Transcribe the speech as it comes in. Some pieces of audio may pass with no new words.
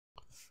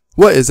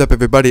What is up,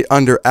 everybody?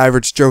 Under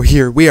Average Joe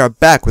here. We are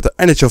back with the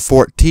NHL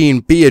 14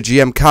 Be a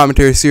GM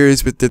commentary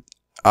series with the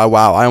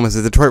wow, I almost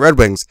said Detroit Red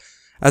Wings.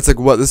 That's like,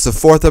 what, this is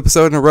the 4th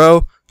episode in a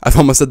row? I've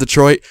almost said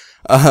Detroit.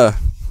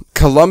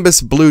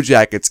 Columbus Blue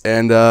Jackets,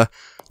 and a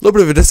little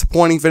bit of a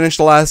disappointing finish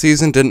the last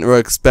season. Didn't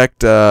really expect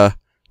to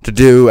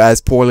do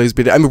as poorly as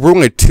we did. I mean, we're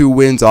only 2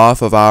 wins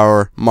off of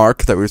our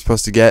mark that we were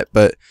supposed to get,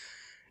 but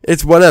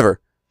it's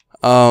whatever.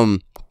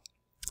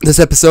 This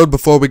episode,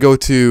 before we go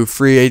to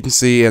free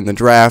agency and the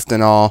draft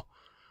and all,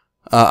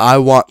 I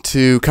want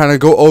to kind of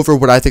go over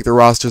what I think the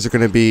rosters are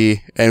going to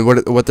be and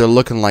what they're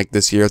looking like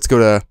this year. Let's go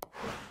to,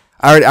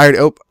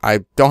 I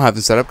don't have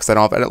this set up because I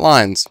don't have edit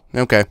lines.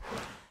 Okay.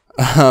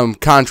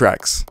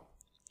 Contracts.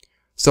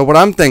 So what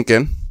I'm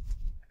thinking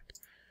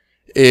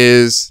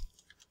is,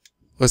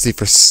 let's see,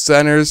 for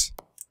centers,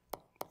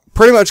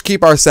 pretty much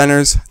keep our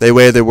centers the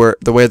way they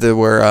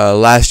were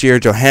last year.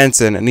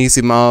 Johansson,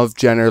 Anisimov,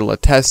 Jenner,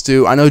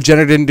 Letestu. I know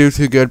Jenner didn't do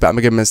too good, but I'm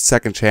gonna give him a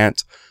second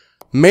chance,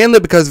 mainly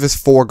because of his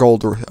 4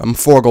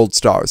 gold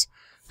stars.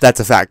 That's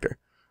a factor.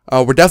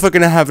 We're definitely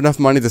gonna have enough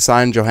money to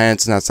sign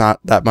Johansson. That's not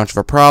that much of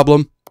a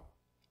problem.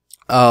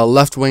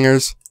 Left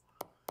wingers.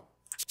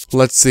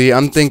 Let's see.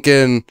 I'm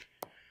thinking,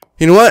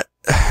 you know what?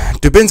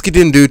 Dubinsky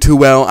didn't do too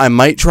well. I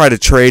might try to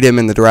trade him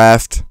in the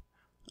draft,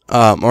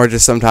 or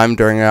just sometime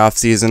during the off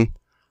season.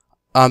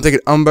 I'm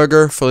thinking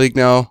Umberger,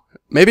 Foligno,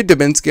 maybe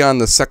Dubinsky on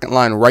the second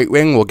line right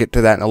wing. We'll get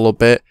to that in a little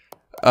bit.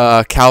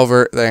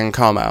 Calvert, then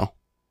Kamau.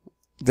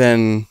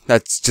 Then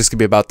that's just gonna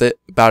be about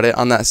it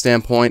on that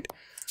standpoint.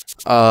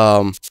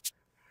 I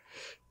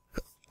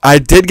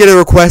did get a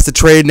request to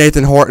trade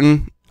Nathan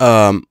Horton.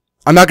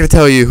 I'm not gonna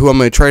tell you who I'm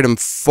gonna trade him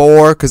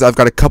for because I've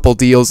got a couple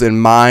deals in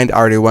mind. I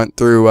already went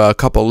through a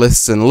couple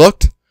lists and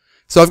looked,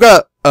 so I've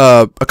got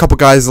a couple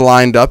guys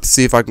lined up to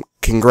see if I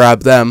can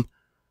grab them.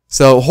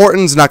 So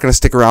Horton's not going to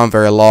stick around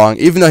very long,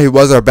 even though he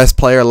was our best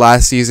player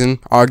last season,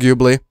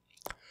 arguably.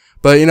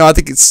 But, you know, I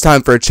think it's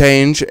time for a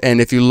change.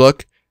 And if you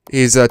look,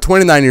 he's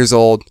 29 years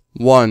old.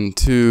 1,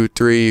 2,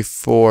 3,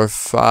 4,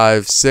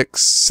 5,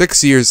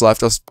 6 years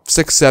left.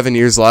 7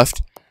 years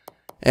left.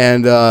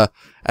 And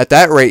at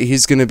that rate,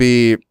 he's going to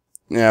be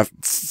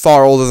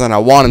far older than I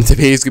want him to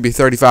be. He's going to be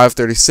 35,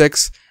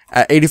 36.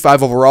 At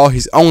 85 overall,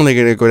 he's only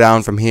going to go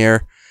down from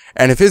here.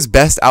 And if his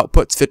best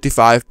output's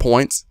 55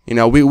 points, you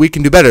know, we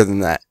can do better than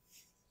that.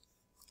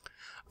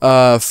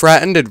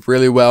 Fratton did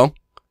really well.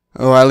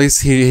 Or at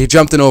least he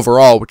jumped in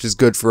overall, which is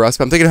good for us.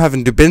 But I'm thinking of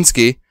having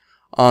Dubinsky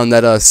on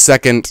that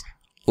second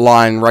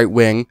line right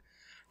wing.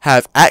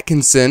 Have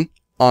Atkinson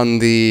on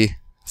the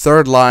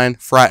third line,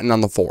 Fratton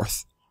on the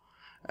fourth.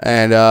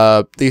 And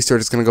these two are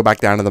just going to go back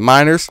down to the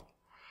minors.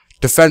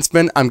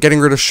 Defenseman, I'm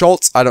getting rid of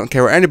Schultz. I don't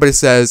care what anybody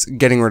says,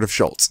 getting rid of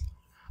Schultz.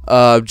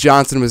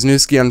 Johnson,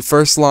 Wisniewski on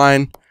first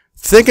line.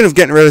 Thinking of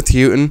getting rid of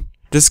Teuton,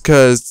 just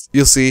because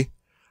you'll see.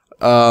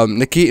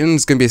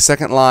 Nikitin's going to be a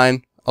second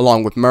line,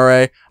 along with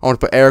Murray. I want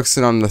to put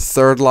Eriksson on the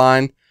third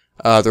line.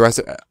 The rest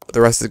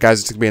of the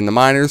guys are going to be in the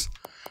minors.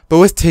 But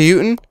with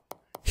Teuton,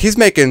 he's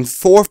making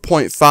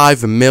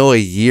 $4.5 million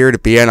a year to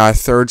be on our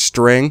third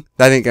string.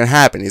 That ain't going to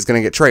happen. He's going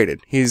to get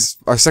traded. He's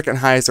our second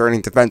highest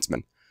earning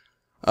defenseman.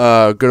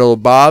 Good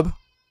old Bob.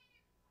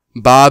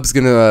 Bob's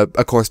going to,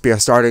 of course, be our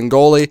starting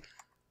goalie.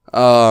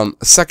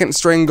 Second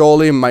string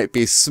goalie might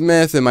be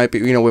Smith. It might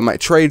be, we might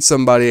trade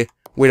somebody.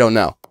 We don't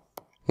know.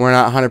 We're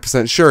not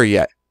 100% sure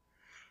yet.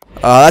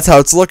 That's how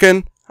it's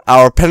looking.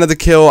 Our pen of the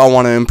kill, I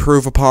want to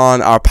improve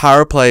upon. Our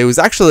power play was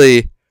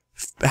actually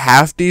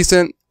half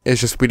decent.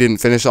 It's just we didn't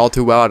finish all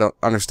too well. I don't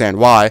understand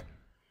why. It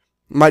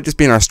might just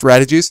be in our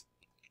strategies.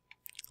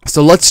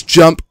 So let's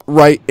jump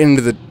right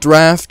into the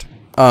draft.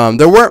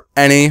 There weren't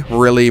any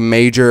really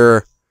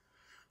major,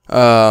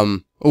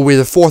 we're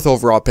the 4th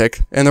overall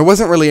pick, and there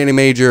wasn't really any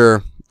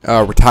major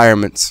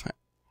retirements.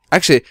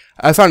 Actually,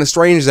 I found it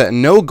strange that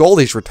no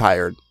goalies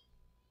retired.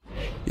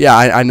 Yeah,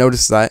 I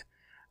noticed that.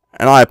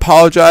 And I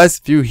apologize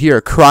if you hear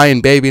a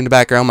crying baby in the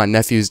background. My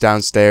nephew's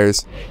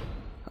downstairs.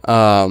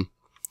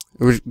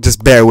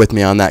 Just bear with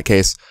me on that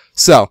case.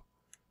 So,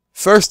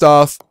 first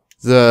off,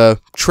 the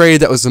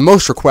trade that was the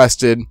most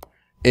requested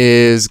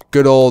is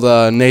good old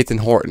Nathan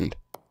Horton.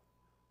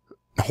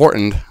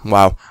 Horton?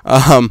 Wow.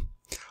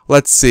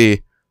 Let's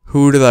see.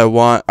 Who did I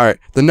want? Alright,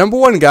 the number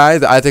 1 guy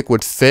that I think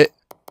would fit,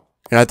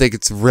 and I think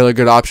it's a really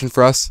good option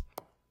for us,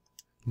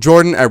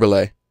 Jordan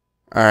Eberle.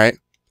 Alright.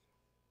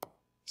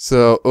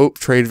 So,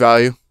 trade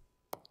value.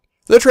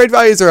 The trade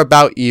values are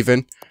about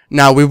even.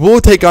 Now, we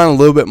will take on a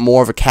little bit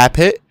more of a cap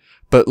hit,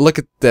 but look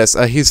at this.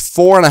 He's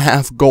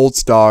 4.5 gold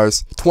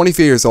stars,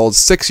 24 years old,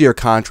 6-year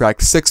contract,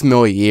 $6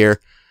 million a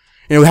year.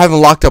 We have him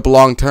locked up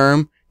long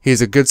term.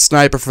 He's a good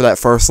sniper for that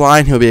first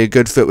line. He'll be a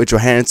good fit with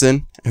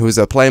Johansson, who's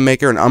a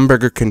playmaker, and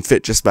Umberger can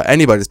fit just about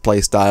anybody's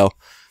play style.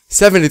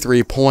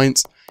 73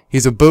 points.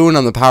 He's a boon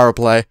on the power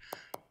play.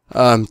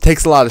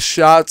 Takes a lot of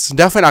shots.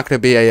 Definitely not going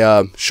to be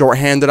a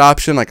short-handed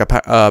option, like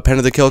a pen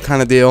of the kill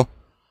kind of deal.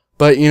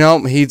 But,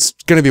 he's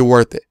going to be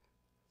worth it.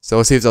 So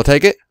let's see if they'll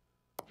take it.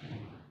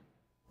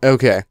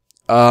 Okay.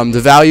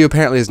 The value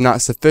apparently is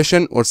not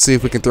sufficient. Let's see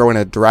if we can throw in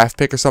a draft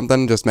pick or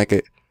something. Just make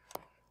it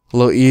A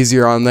little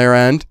easier on their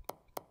end.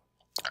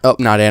 Oh,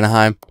 not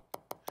Anaheim.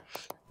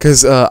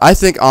 Because I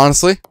think,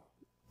 honestly,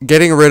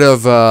 getting rid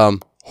of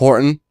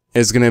Horton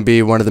is going to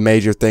be one of the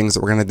major things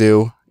that we're going to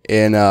do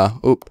in,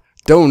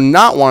 do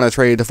not want to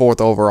trade the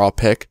 4th overall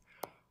pick.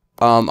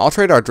 I'll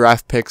trade our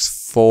draft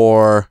picks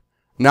for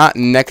not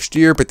next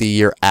year, but the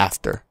year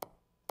after.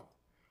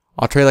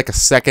 I'll trade like a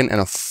 2nd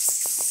and a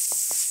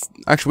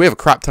actually, we have a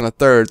crap ton of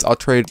 3rds. I'll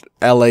trade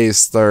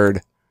LA's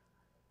 3rd.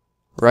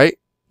 Right?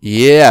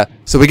 Yeah.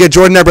 So we get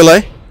Jordan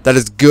Eberle. That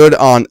is good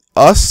on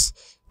us.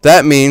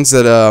 That means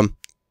that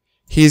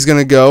he's going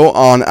to go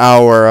on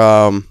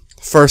our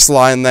first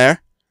line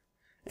there.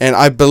 And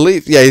I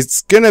believe, yeah,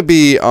 he's going to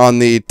be on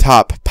the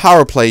top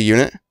power play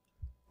unit,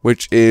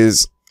 which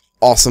is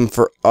awesome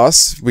for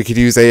us. We could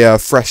use a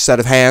fresh set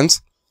of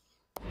hands.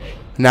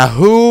 Now,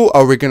 who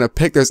are we going to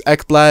pick? There's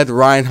Ekblad,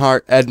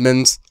 Reinhart,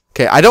 Edmonds.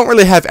 Okay, I don't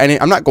really have any.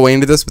 I'm not going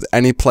into this with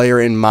any player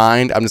in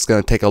mind. I'm just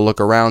going to take a look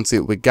around, see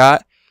what we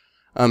got.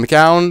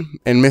 McCown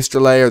and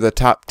Mr. Lay are the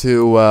top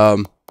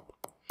 2.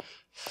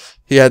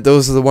 Yeah,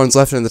 those are the ones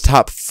left in the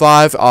top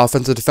 5.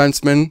 Offensive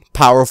defenseman,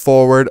 power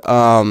forward.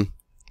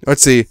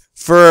 Let's see.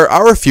 For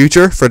our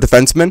future, for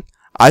defensemen,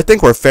 I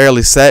think we're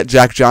fairly set.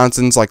 Jack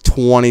Johnson's like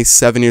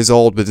 27 years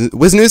old.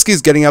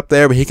 Wisniewski's getting up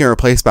there, but he can be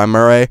replaced by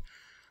Murray.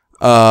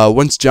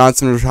 Once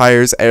Johnson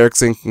retires,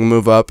 Eriksson can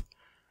move up.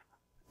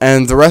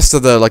 And the rest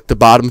of the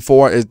bottom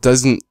 4, it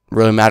doesn't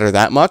really matter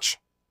that much.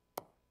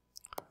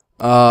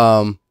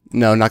 No,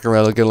 not gonna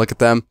really get a look at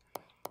them.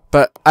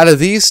 But out of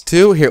these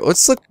 2, here,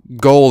 let's look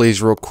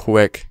goalies real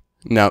quick.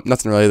 No,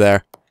 nothing really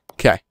there.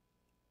 Okay.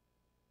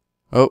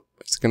 Oh,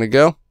 it's gonna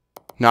go.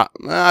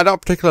 I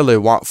don't particularly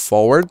want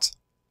forwards.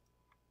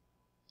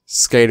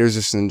 Skaters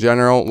just in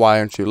general. Why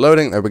aren't you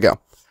loading? There we go.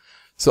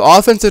 So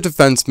offensive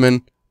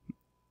defenseman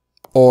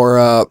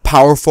or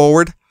power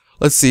forward.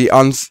 Let's see.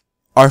 On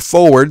our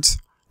forwards,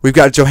 we've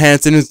got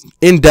Johansson, who's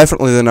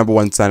indefinitely the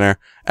 #1 center.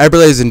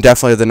 Eberle is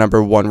indefinitely the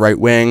 #1 right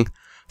wing.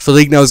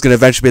 Foligno is going to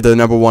eventually be the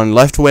 #1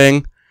 left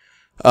wing.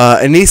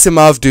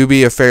 Anisimov,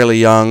 Doobie are fairly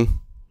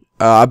young.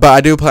 But I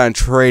do plan on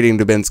trading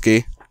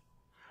Dubinsky.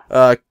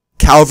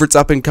 Calvert's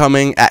up and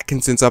coming.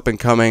 Atkinson's up and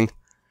coming.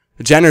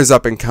 Jenner's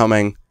up and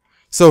coming.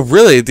 So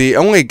really, the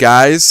only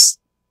guys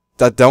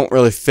that don't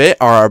really fit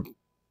are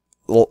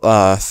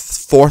our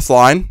 4th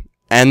line.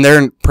 And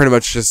they're pretty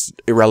much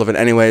just irrelevant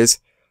anyways.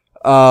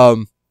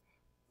 So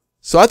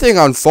I think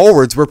on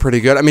forwards, we're pretty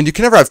good. I mean, you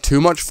can never have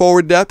too much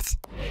forward depth.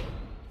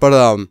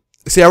 But,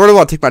 see, I really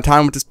want to take my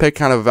time with this pick,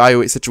 kind of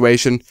evaluate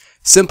situation.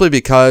 Simply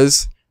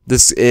because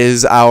this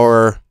is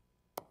our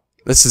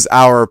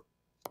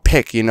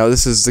pick, you know.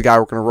 This is the guy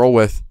we're going to roll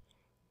with.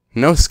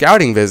 No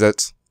scouting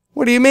visits?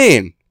 What do you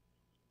mean?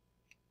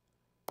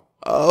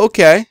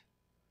 Okay.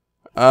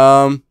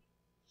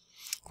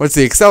 Let's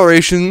see.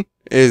 Acceleration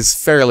is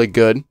fairly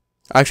good.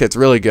 Actually, it's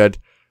really good.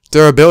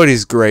 Durability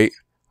is great.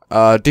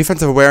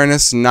 Defensive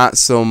awareness, not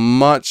so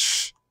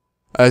much.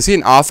 Is he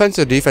an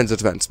offensive or defensive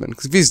defenseman?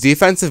 Because if he's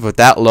defensive with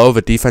that low of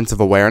a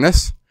defensive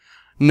awareness,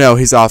 no,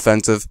 he's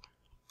offensive.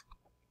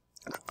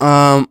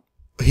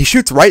 He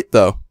shoots right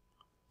though,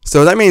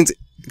 so that means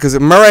because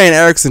Murray and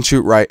Eriksson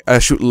shoot right,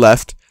 shoot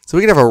left, so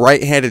we can have a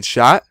right-handed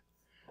shot.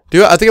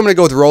 I think I'm gonna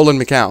go with Roland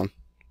McCown.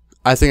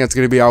 I think that's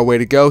gonna be our way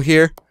to go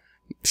here.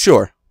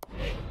 Sure.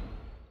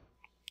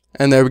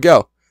 And there we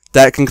go.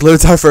 That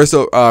concludes our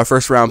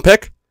first round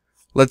pick.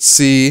 Let's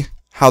see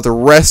how the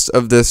rest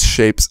of this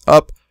shapes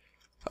up.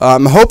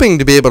 I'm hoping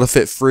to be able to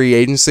fit free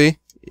agency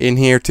in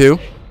here too.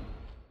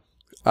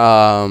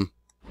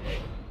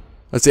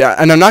 Let's see,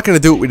 and I'm not going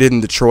to do what we did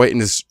in Detroit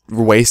and just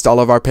waste all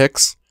of our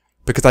picks,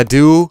 because I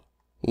do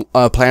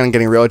plan on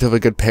getting relatively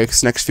good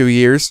picks next few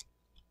years.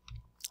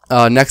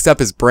 Next up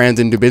is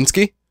Brandon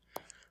Dubinsky,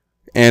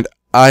 and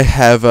I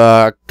have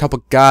a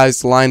couple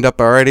guys lined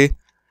up already,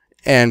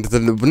 and the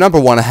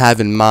 #1 I have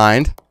in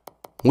mind,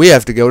 we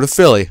have to go to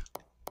Philly.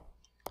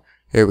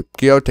 Here we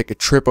go, take a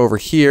trip over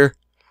here.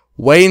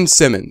 Wayne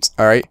Simmons,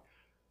 alright?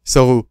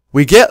 So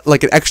we get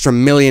like an extra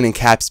 $1 million in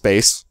cap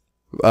space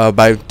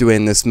by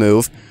doing this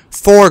move.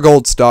 4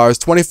 gold stars,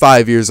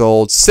 25 years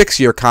old,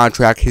 6-year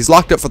contract. He's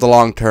locked up for the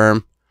long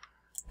term,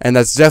 and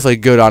that's definitely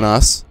good on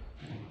us.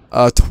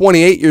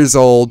 28 years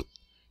old,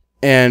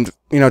 and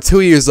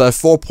 2 years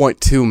left,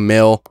 4.2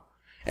 mil.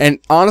 And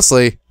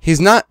honestly, he's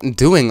not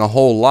doing a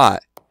whole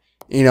lot.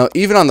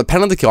 Even on the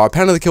penalty kill, our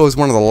penalty kill is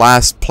one of the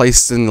last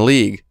places in the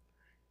league.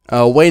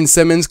 Wayne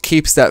Simmons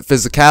keeps that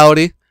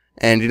physicality,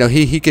 and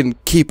he can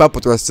keep up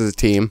with the rest of the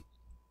team.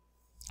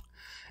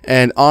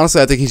 And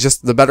honestly, I think he's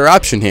just the better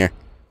option here.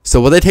 So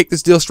will they take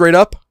this deal straight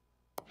up?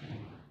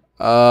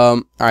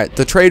 Alright,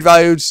 the trade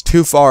value's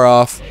too far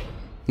off.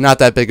 Not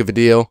that big of a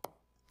deal.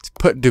 Let's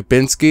put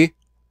Dubinsky,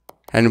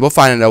 and we'll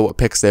find out what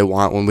picks they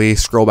want when we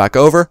scroll back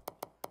over.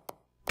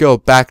 Go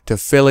back to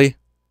Philly.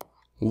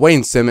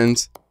 Wayne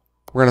Simmons.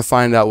 We're going to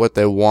find out what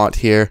they want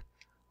here.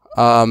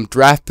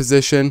 Draft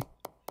position.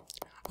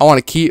 I want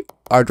to keep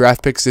our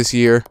draft picks this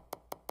year.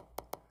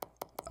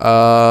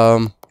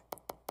 Oh,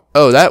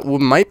 that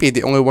might be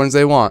the only ones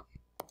they want.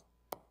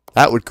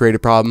 That would create a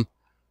problem.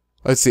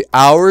 Let's see,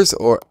 ours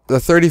or the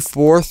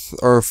 34th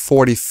or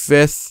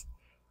 45th.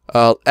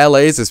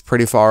 LA's is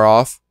pretty far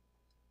off.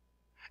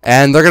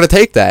 And they're going to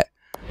take that.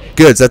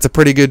 Good, so that's a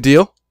pretty good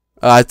deal.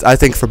 I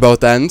think for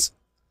both ends.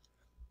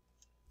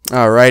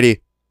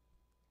 Alrighty.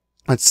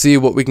 Let's see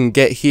what we can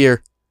get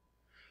here.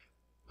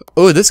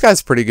 Oh, this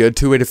guy's pretty good.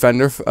 Two-way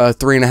defender.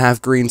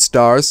 3.5 green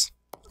stars.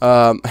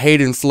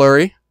 Hayden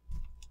Fleury.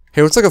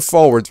 Hey, let's look at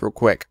forwards real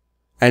quick.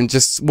 And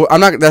just, I'm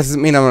not, that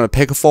doesn't mean I'm going to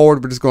pick a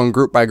forward. We're just going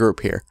group by group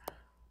here.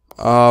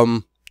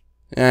 And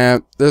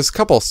there's a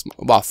couple,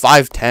 about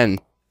 5'10".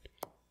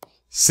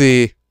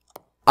 See,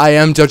 I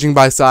am judging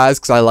by size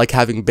because I like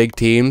having big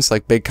teams,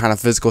 like big kind of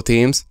physical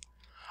teams.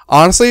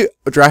 Honestly,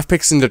 draft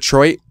picks in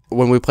Detroit,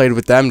 when we played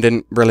with them,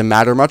 didn't really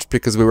matter much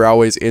because we were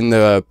always in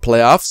the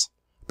playoffs.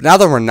 But now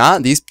that we're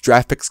not, these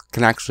draft picks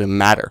can actually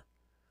matter.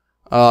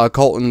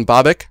 Colton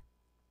Bobbick,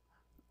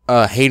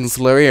 Hayden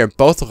Fleury are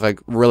both look like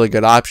really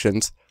good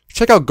options.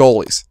 Check out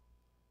goalies.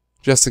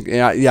 Just,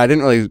 yeah, I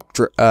didn't really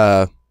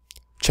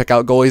check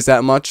out goalies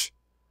that much.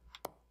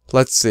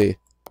 Let's see.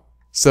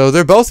 So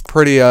they're both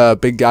pretty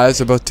big guys.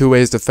 They're both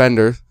two-way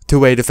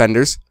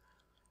defenders.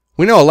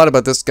 We know a lot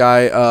about this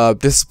guy.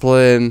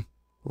 Discipline,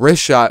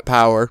 wrist shot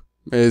power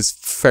is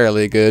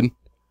fairly good.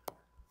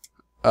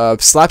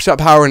 Slap shot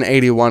power in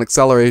 81,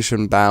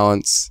 acceleration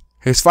balance.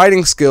 His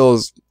fighting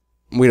skills,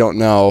 we don't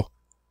know.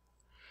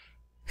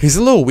 He's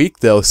a little weak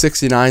though.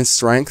 69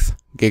 strength,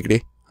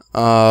 giggity.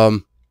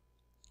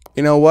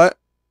 You know what?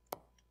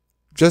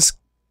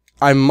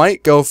 I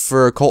might go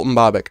for Colton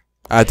Bobbick.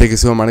 I think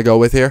is who I'm gonna go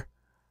with here.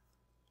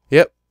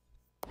 Yep.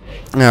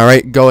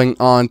 Alright, going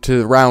on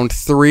to round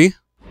 3.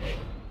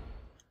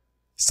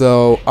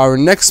 So, our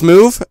next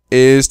move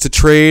is to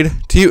trade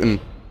Teuton.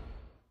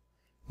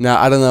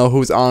 Now, I don't know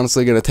who's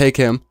honestly going to take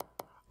him.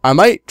 I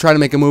might try to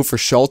make a move for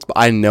Schultz, but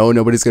I know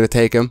nobody's going to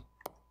take him.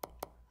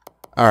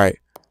 Alright.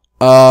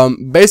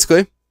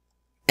 Basically,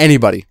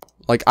 anybody.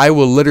 Like, I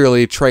will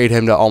literally trade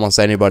him to almost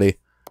anybody.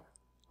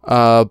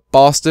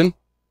 Boston.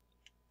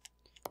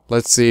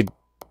 Let's see.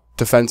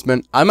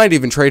 Defenseman. I might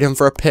even trade him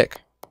for a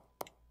pick.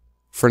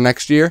 For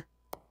next year.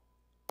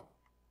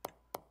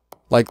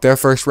 Like their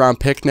first round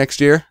pick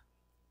next year.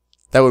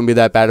 That wouldn't be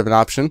that bad of an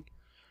option.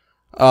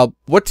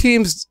 What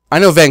teams... I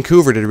know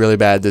Vancouver did really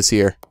bad this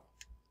year.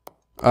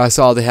 I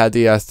saw they had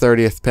the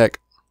 30th pick.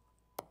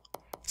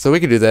 So we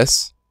could do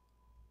this.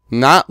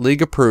 Not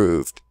league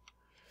approved.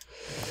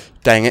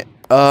 Dang it.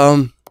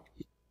 But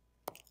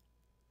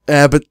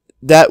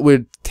that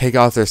would take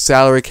off their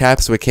salary cap,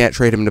 so we can't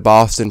trade him to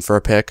Boston for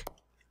a pick.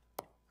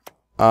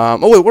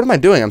 Oh wait, what am I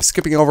doing? I'm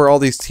skipping over all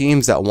these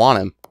teams that want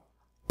him.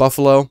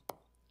 Buffalo.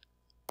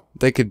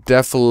 They could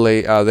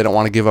definitely, they don't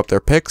want to give up their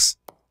picks.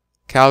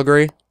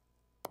 Calgary.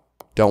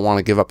 Don't want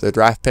to give up their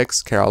draft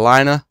picks.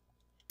 Carolina.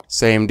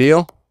 Same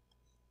deal.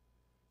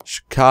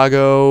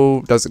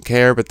 Chicago doesn't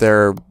care, but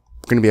they're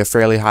going to be a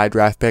fairly high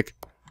draft pick.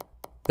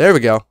 There we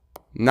go.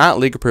 Not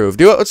league approved.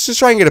 Do it. Let's just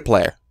try and get a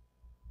player.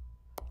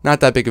 Not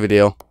that big of a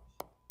deal.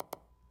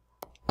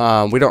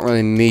 We don't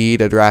really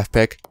need a draft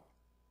pick.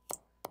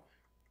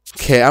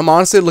 Okay, I'm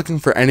honestly looking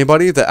for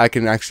anybody that I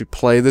can actually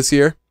play this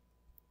year.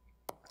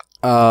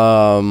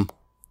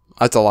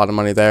 That's a lot of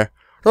money there.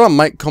 What about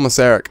Mike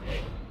Komisarek?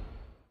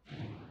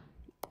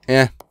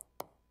 Yeah.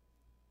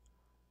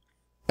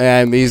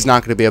 And he's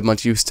not going to be of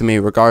much use to me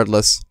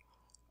regardless.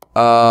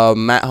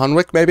 Matt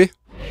Hunwick, maybe?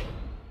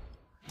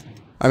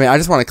 I mean, I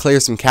just want to clear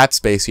some cap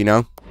space, you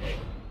know?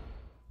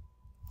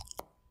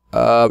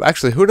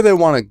 Actually, who do they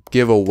want to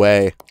give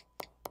away?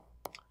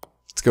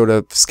 Let's go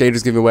to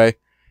Skaters giveaway.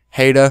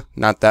 Hayda,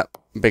 not that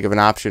big of an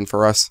option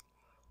for us.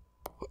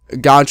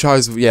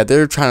 Gonchar's, yeah,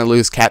 they're trying to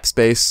lose cap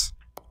space.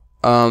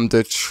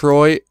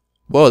 Detroit,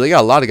 whoa, they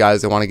got a lot of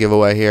guys they want to give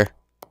away here.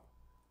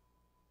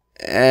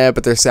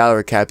 But their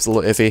salary cap's a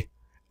little iffy.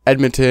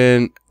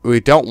 Edmonton,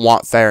 we don't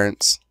want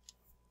Ferentz.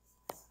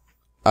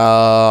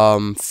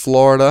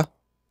 Florida,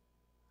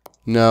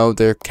 no,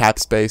 their cap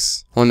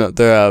space. Well, no,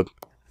 they're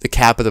the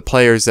cap of the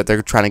players that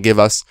they're trying to give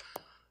us.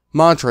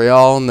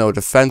 Montreal, no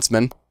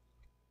defenseman.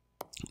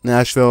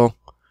 Nashville,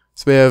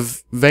 so we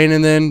have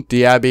Vainen,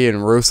 Diaby,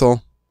 and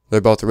Russell.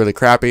 They're both really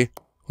crappy.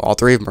 All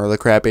three of them are really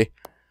crappy.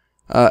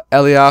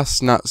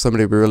 Elias, not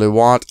somebody we really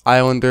want.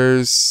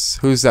 Islanders,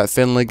 who's that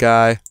Finley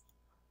guy?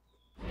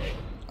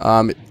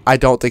 I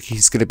don't think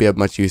he's going to be of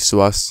much use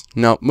to us.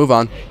 No, move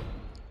on.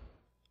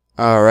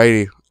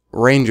 Alrighty.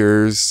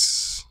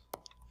 Rangers.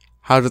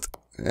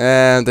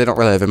 They don't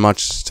really have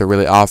much to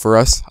really offer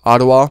us.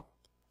 Ottawa,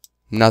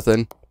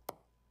 nothing.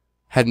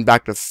 Heading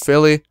back to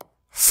Philly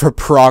for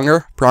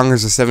Pronger.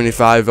 Pronger's a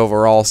 75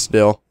 overall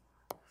still.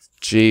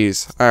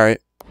 Jeez.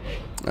 Alright.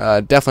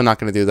 Definitely not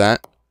going to do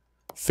that.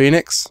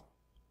 Phoenix.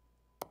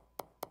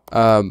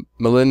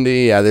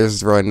 Melindy. Yeah,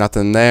 there's really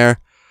nothing there.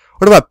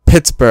 What about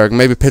Pittsburgh?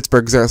 Maybe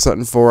Pittsburgh's got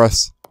something for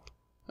us.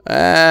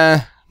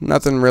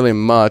 Nothing really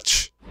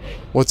much.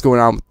 What's going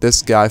on with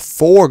this guy?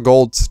 4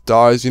 gold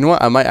stars. You know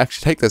what? I might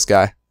actually take this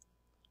guy.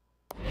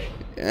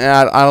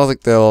 Yeah, I don't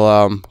think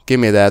they'll give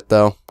me that,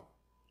 though.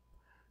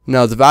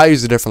 No, the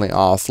values are definitely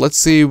off. Let's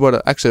see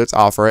what... Actually, let's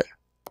offer it.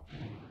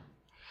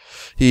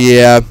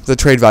 Yeah, the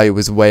trade value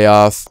was way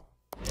off.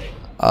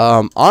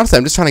 Honestly,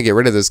 I'm just trying to get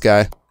rid of this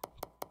guy.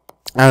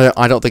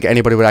 I don't think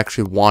anybody would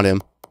actually want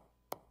him.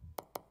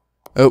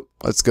 Oh,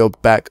 let's go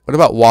back. What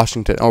about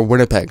Washington or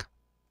Winnipeg?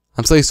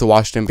 I'm so used to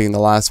Washington being the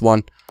last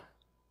one.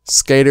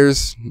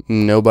 Skaters,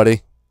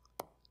 nobody.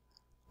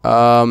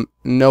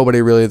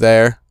 Nobody really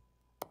there.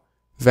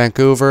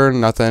 Vancouver,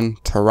 nothing.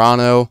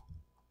 Toronto,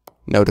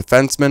 no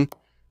defenseman.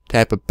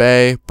 Tampa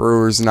Bay,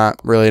 Brewers not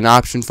really an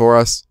option for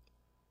us.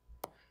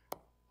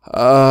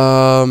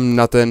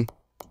 Nothing.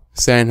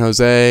 San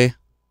Jose,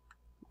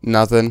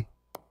 nothing.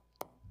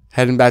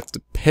 Heading back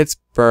to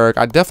Pittsburgh.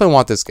 I definitely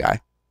want this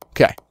guy.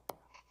 Okay.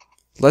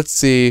 Let's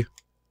see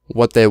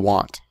what they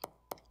want.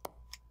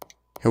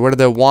 Okay, what do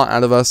they want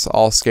out of us?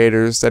 All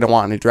skaters. They don't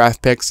want any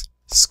draft picks.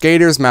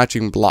 Skaters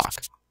matching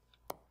block.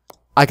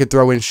 I could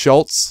throw in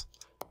Schultz.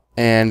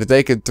 And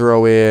they could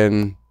throw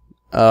in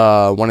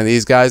one of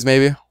these guys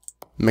maybe.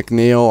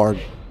 McNeil or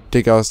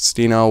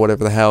DiGostino,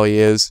 whatever the hell he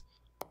is.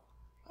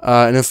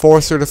 An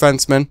enforcer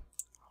defenseman.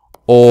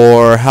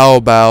 Or how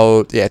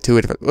about, yeah, two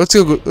defense. Let's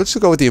just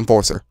go with the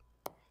enforcer.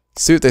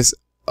 See what this.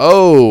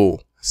 Oh,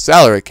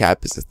 salary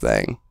cap is a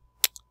thing.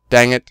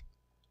 Dang it.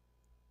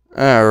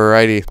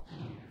 Alrighty.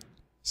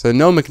 So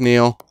no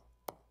McNeil,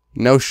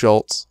 no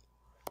Schultz.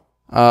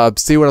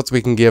 See what else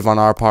we can give on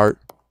our part.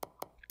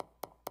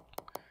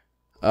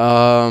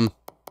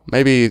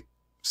 Maybe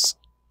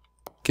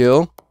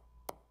skill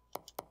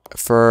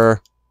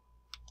for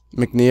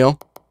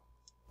McNeil.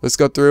 Let's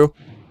go through.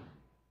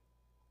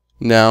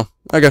 No.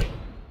 Okay.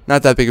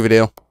 Not that big of a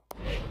deal.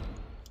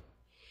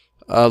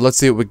 Let's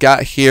see what we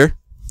got here.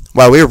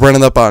 Wow, we were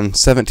running up on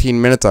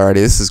 17 minutes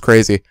already. This is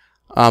crazy.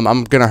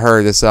 I'm gonna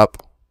hurry this up.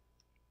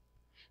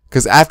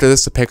 Because after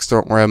this, the picks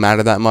don't really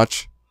matter that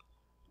much.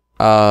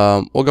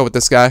 We'll go with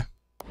this guy.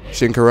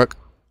 Shinkaruk.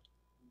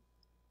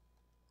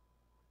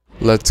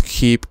 Let's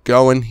keep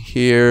going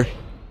here.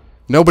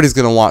 Nobody's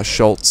gonna want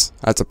Schultz.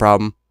 That's a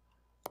problem.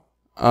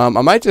 I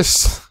might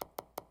just...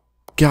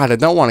 God, I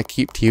don't want to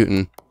keep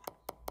Teuton.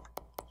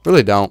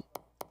 Really don't.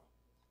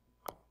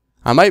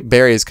 I might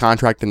bury his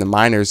contract in the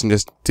minors and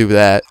just do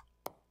that.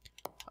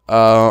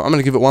 I'm going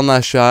to give it one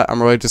last shot.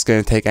 I'm really just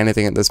going to take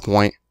anything at this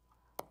point.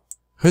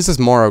 Who's this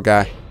Morrow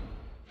guy?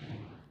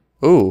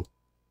 Ooh.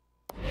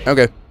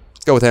 Okay.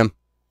 Let's go with him.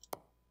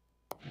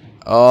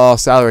 Oh,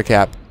 salary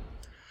cap.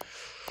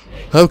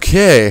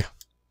 Okay.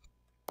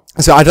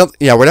 So I don't...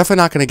 Yeah, we're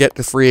definitely not going to get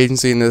to free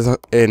agency in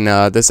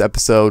this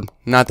episode.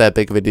 Not that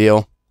big of a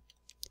deal.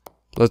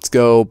 Let's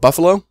go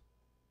Buffalo.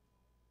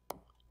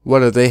 What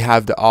do they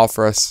have to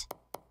offer us?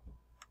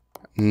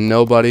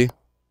 Nobody.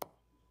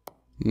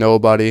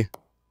 Nobody.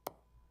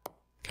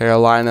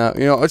 Carolina.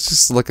 You know, let's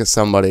just look at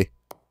somebody.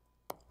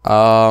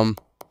 I'm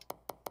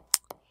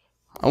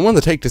willing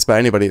to take just about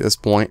anybody at this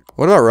point.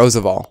 What about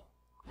Roosevelt?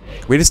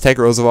 Can we just take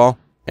Roosevelt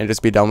and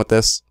just be done with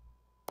this?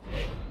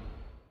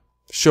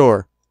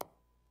 Sure.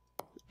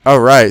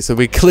 Alright, so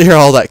we clear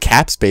all that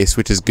cap space,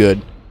 which is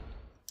good.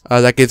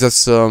 That gives us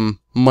some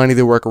money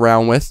to work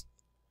around with.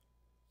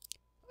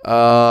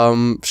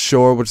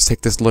 Sure, we'll just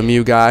take this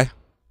Lemieux guy.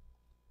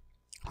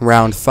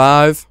 Round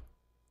 5.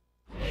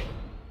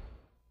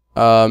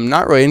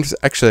 Not really interested.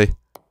 Actually,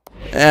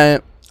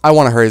 I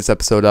want to hurry this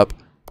episode up.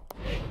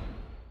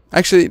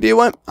 Actually, do you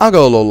want? I'll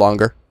go a little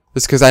longer.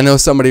 Just because I know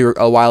somebody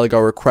a while ago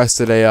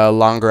requested a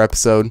longer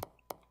episode.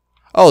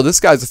 Oh, this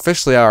guy's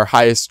officially our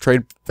highest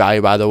trade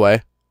value, by the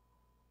way.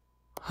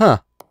 Huh.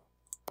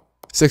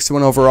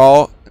 61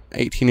 overall,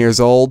 18 years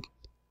old.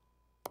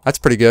 That's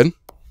pretty good.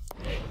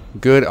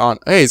 Good on...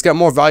 Hey, he's got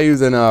more value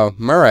than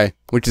Murray,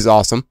 which is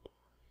awesome.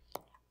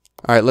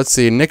 Alright, let's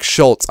see. Nick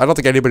Schultz. I don't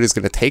think anybody's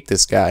going to take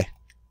this guy.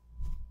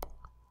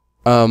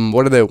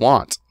 What do they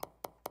want?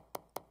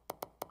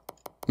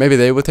 Maybe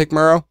they would take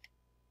Murrow?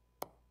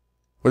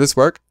 Would this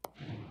work?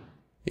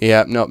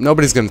 Yeah, no,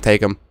 nobody's going to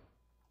take him.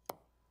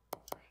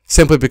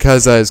 Simply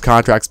because his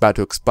contract's about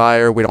to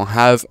expire. We don't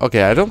have...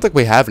 Okay, I don't think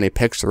we have any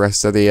picks the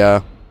rest of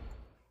the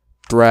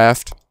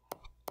draft.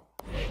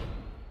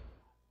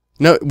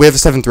 No, we have a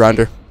 7th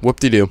rounder.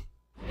 Whoop-de-doo.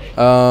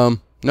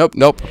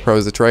 Nope.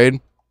 Propose the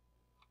trade.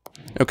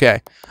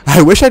 Okay.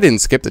 I wish I didn't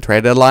skip the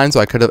trade deadline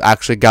so I could have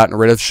actually gotten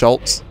rid of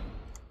Schultz.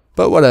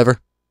 But whatever.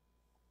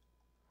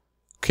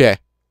 Okay.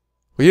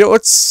 Well, you know,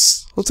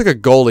 let's look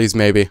at goalies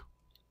maybe.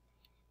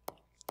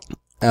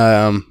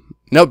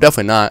 Nope,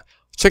 definitely not.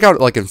 Check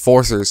out like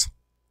enforcers.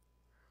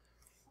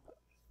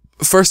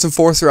 First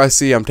enforcer I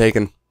see, I'm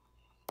taking.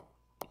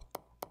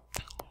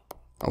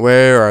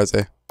 Where are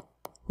they?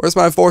 Where's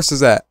my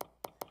enforcers at?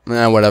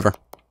 Whatever.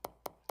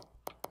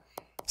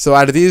 So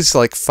out of these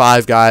like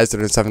 5 guys that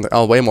are in 7th,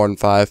 oh, way more than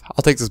 5.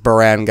 I'll take this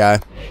Baran guy.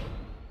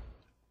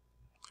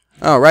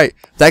 Alright,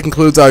 that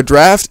concludes our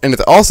draft, and it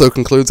also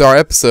concludes our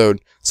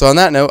episode. So on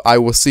that note, I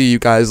will see you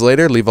guys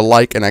later. Leave a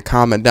like and a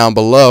comment down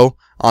below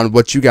on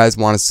what you guys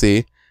want to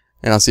see,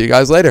 and I'll see you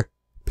guys later.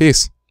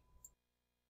 Peace.